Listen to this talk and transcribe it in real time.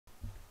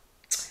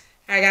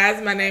Hi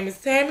guys, my name is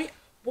Tammy.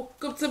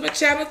 Welcome to my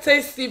channel,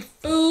 Tasty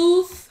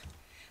Foods.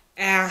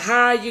 And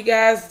how are you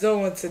guys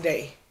doing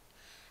today?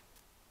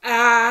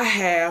 I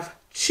have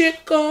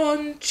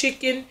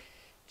chicken.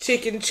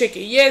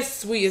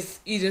 Yes, we is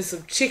eating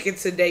some chicken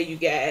today, you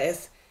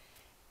guys.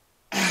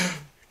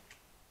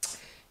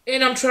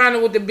 And I'm trying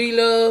it with the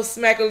Beloves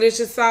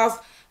Smackalicious sauce.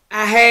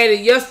 I had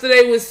it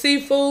yesterday with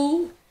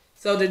seafood.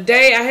 So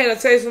today I had a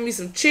taste for me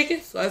some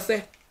chicken. So I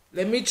said,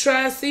 let me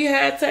try and see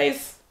how it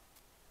tastes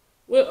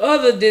with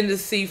other than the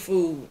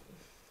seafood.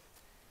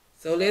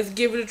 So let's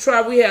give it a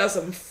try. We have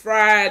some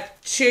fried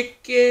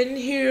chicken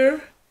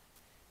here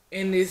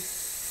in this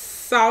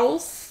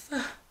sauce.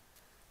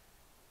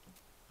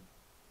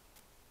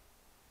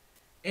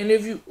 And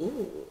if you,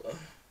 look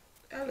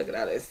at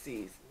all that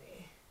seasoning.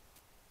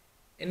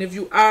 And if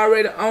you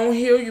already on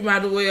here, you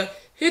might as well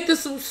hit the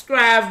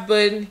subscribe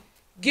button,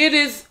 give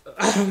this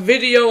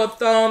video a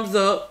thumbs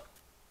up,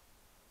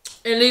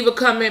 and leave a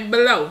comment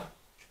below.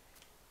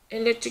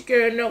 And let your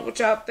girl know what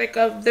y'all think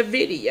of the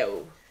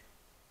video.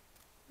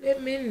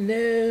 Let me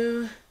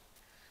know.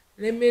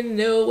 Let me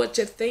know what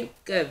you think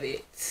of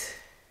it.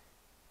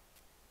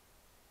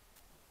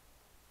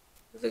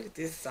 Look at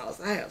this sauce.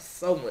 I have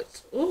so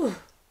much. Ooh.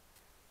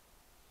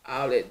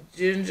 All that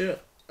ginger,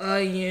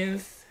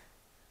 onions.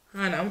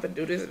 Honey, I'm gonna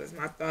do this as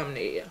my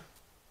thumbnail.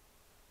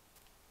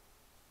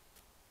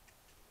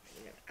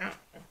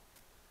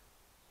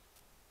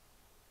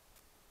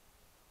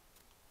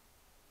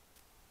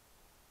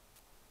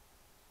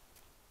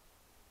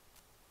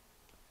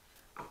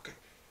 Okay.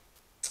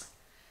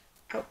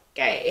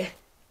 Okay.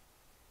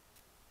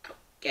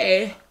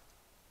 Okay.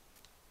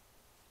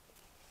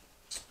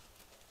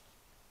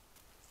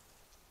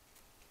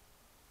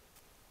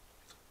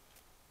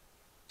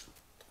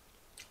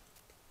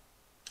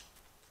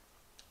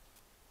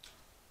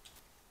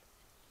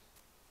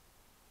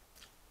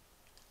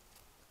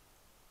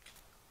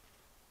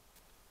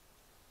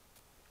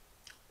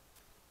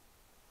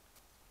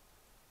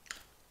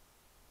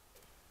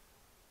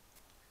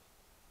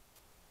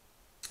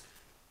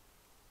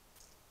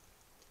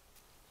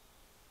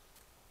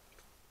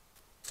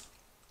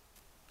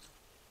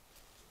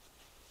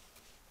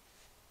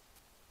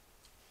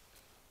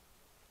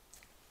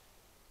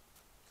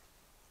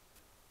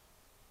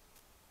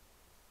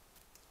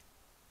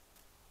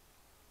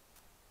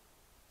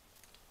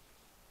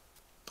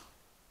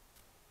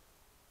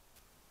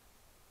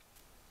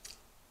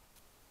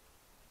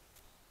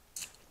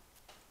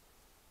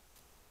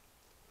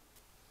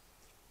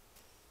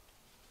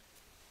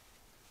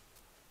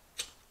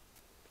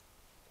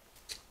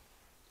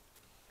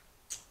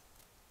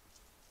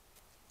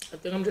 I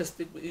think I'm just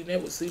sticking with eating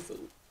that with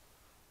seafood.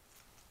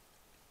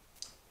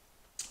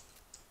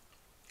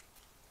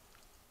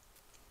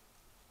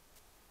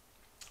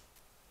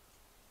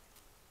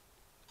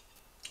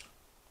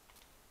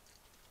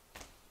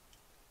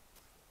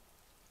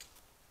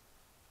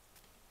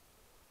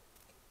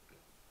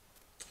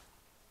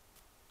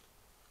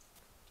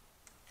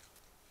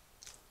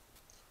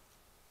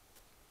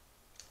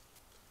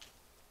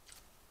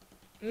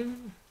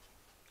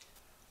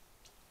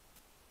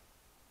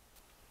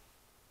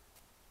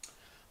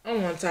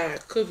 I'm on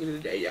tired cooking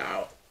today,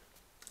 y'all.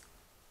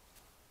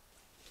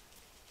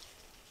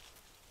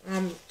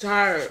 I'm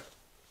tired.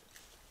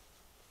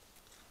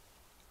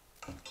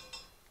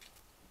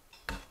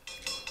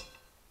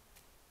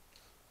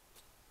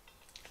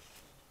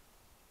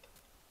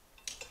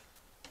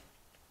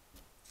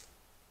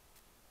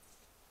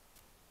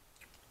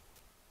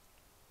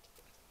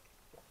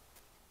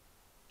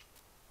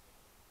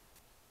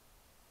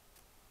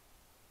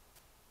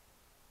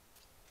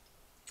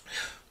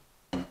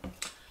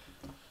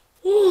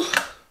 Whew.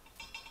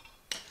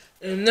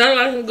 And not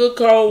like some good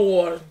cold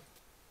water.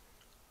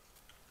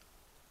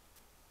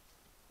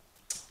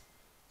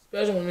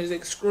 Especially when it's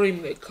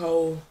extremely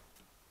cold.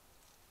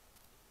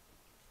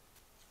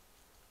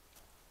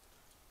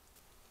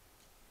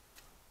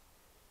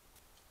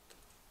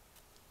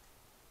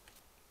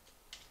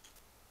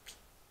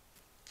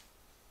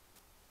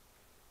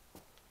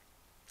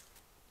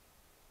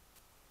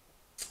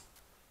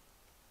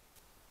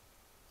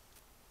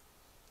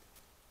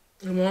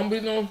 It won't be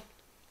no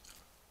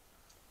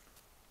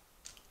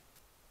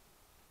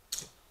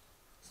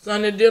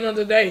Sunday dinner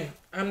today.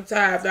 I'm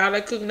tired. All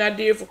that cooking I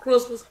did for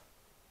Christmas.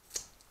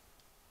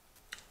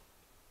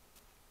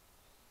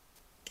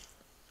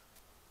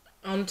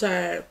 I'm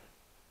tired.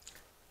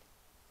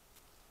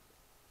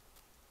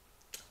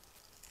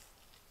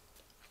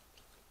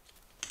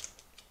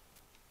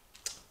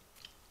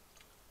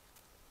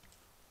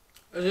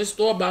 I just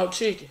store-bought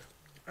chicken.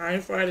 I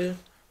ain't fried it.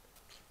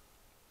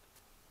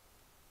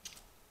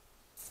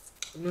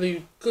 I'm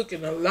leave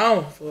cooking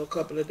alone for a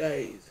couple of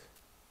days.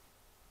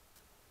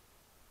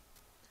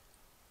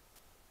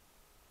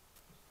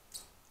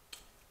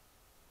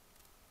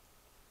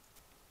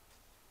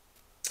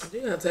 I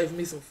think I'll take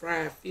me some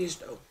fried fish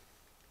though.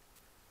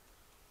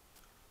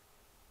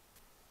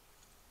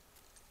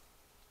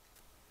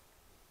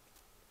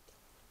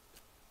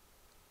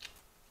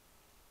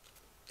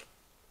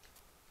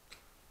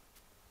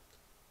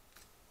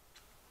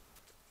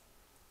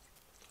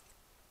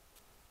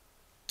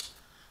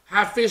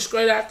 hot fish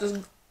straight out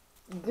the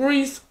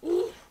grease.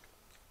 Ooh.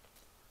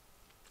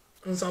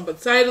 And some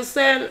potato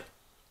salad.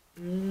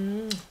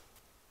 Mmm.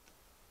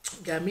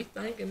 Got me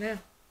thinking now.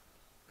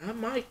 I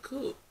might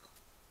cook.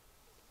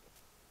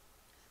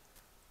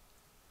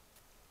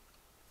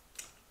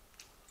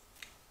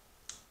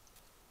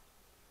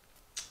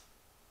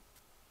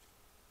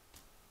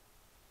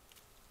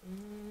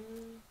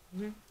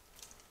 Mm-hmm.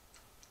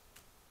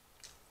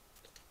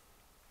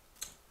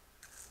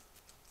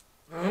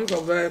 I'm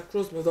so glad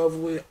Christmas over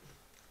with.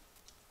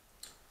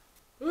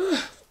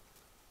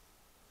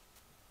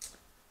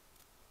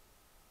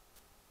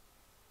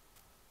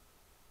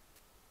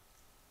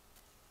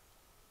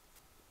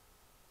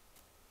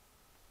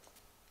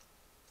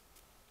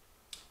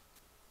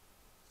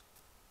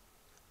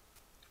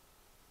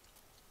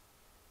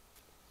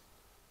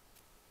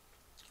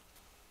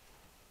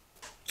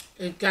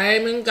 It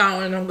came and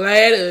gone, and I'm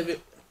glad of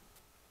it.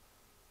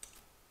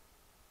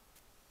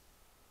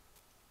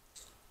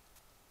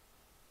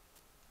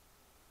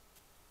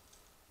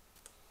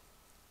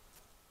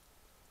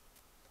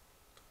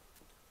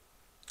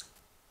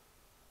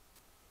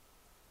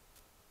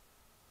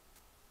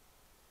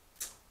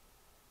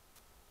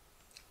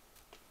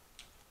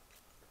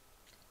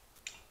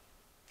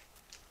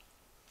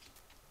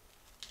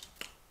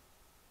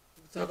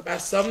 Talk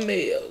about something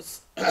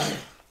else.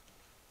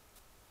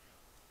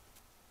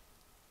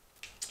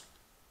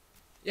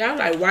 Y'all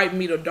like white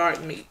meat or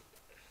dark meat?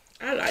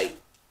 I like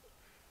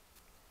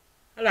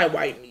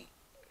white meat.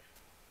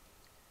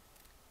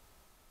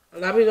 A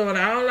lot of people going,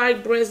 I don't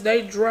like breasts,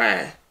 they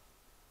dry.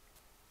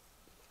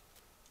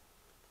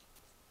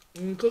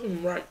 You cook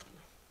them right.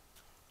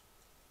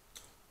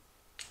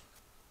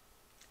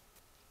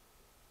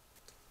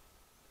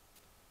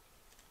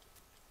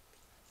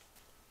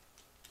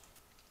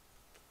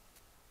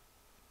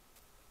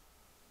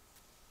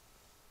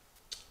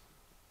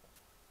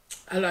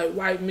 I like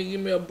white meat. Give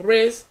me a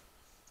breast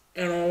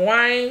and a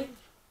wine.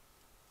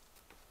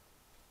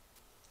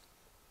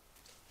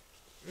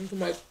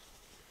 Like,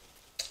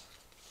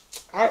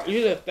 I'll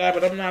eat at that,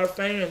 but I'm not a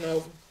fan of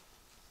them.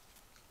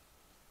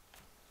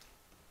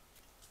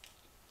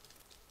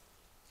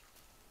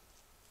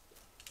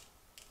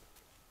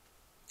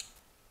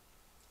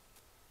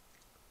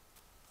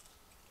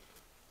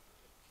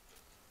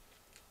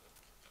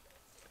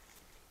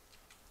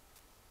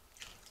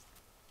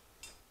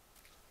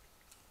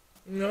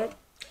 You know?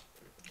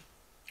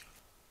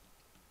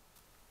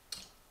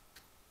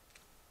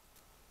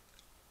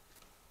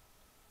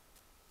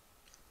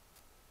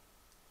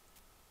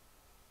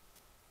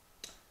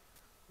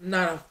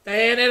 Not a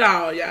fan at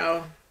all,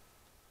 y'all.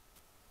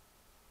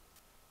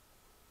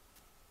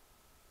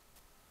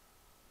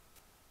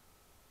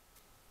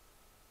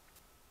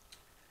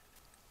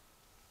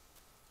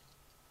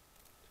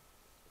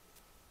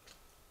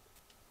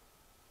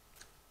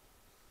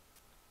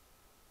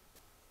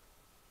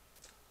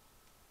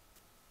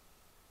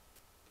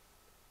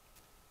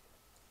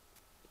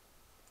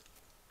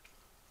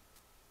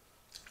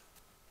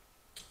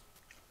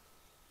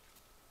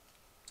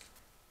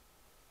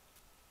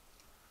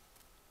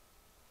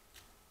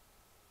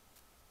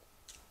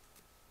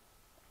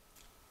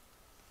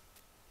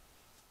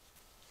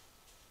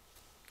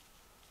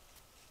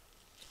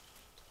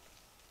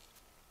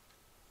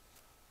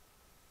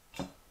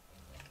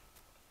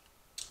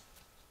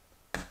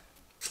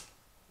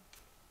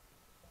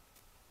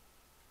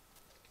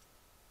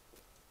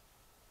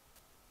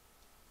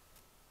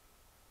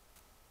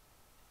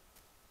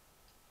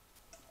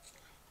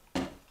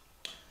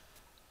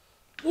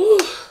 Woo.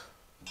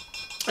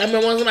 I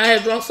remember one time I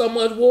had drunk so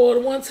much water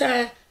one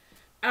time.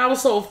 I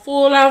was so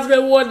full off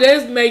that water.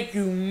 That's make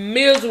you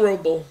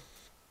miserable.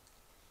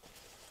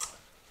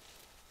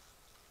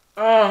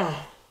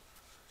 Oh.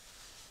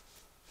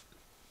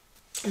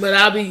 But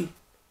I be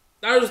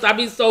thirsty. I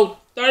be so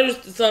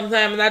thirsty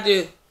sometimes, and I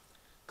just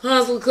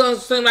constantly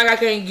seem like I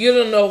can't get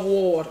enough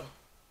water.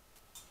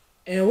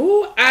 And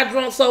whoo, I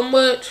drank so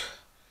much.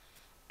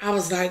 I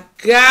was like,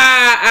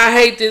 God, I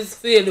hate this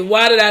feeling.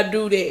 Why did I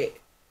do that?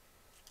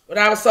 But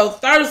I was so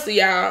thirsty,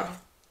 y'all.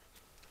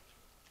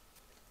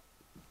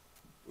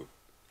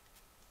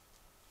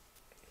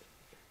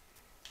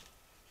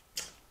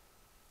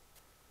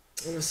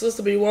 And the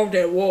sister be wanting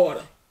that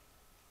water.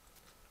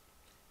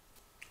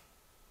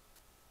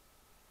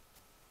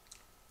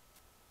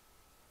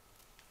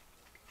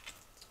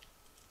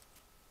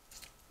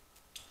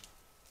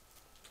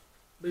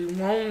 Be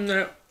wanting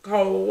that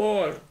cold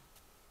water.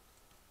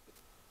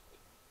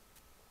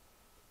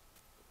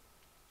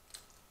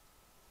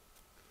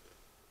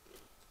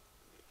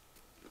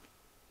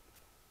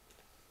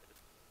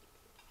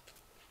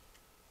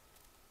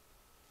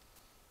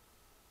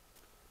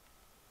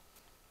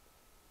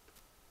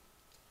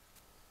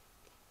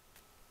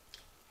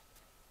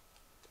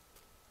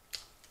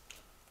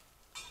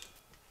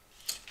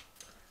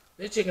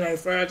 This chicken ain't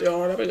fried that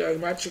hard. I be like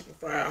my chicken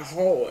fried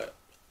hard.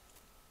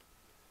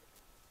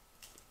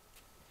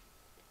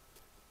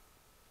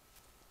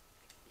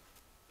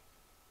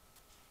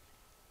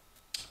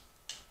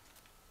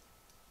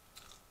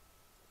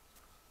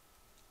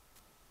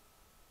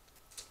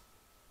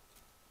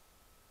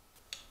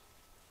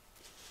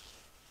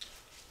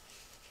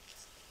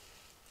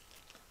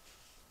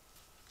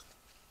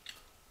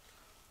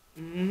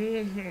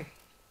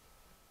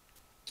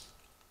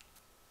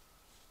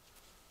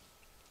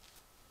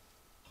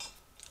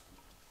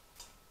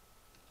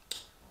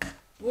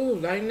 Ooh,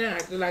 like now, I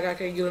feel like I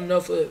can't get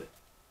enough of it.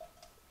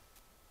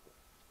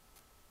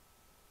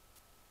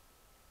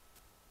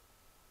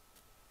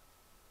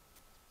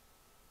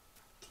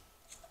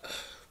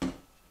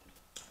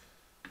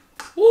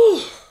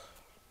 Woo.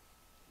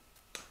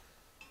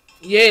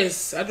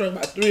 Yes, I drink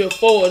about 3 or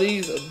 4 of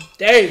these a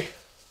day.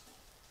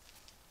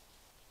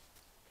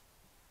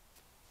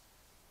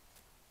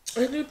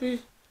 And it be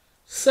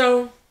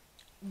so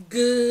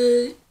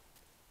good.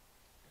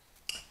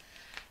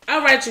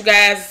 Alright, you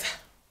guys.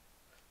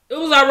 It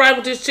was alright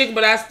with this chicken,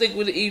 but I stick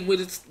with eating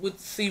with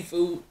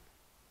seafood.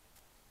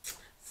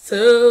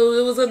 So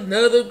it was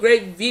another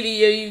great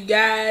video, you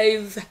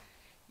guys.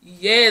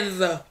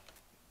 Yes.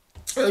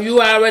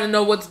 You already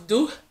know what to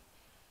do.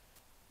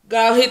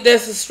 Go hit that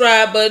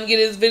subscribe button, give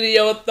this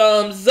video a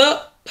thumbs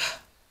up,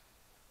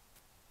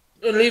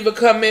 and leave a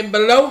comment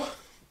below,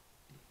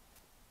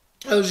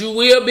 as you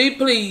will be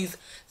pleased.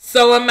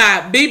 So am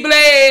I. Be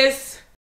blessed.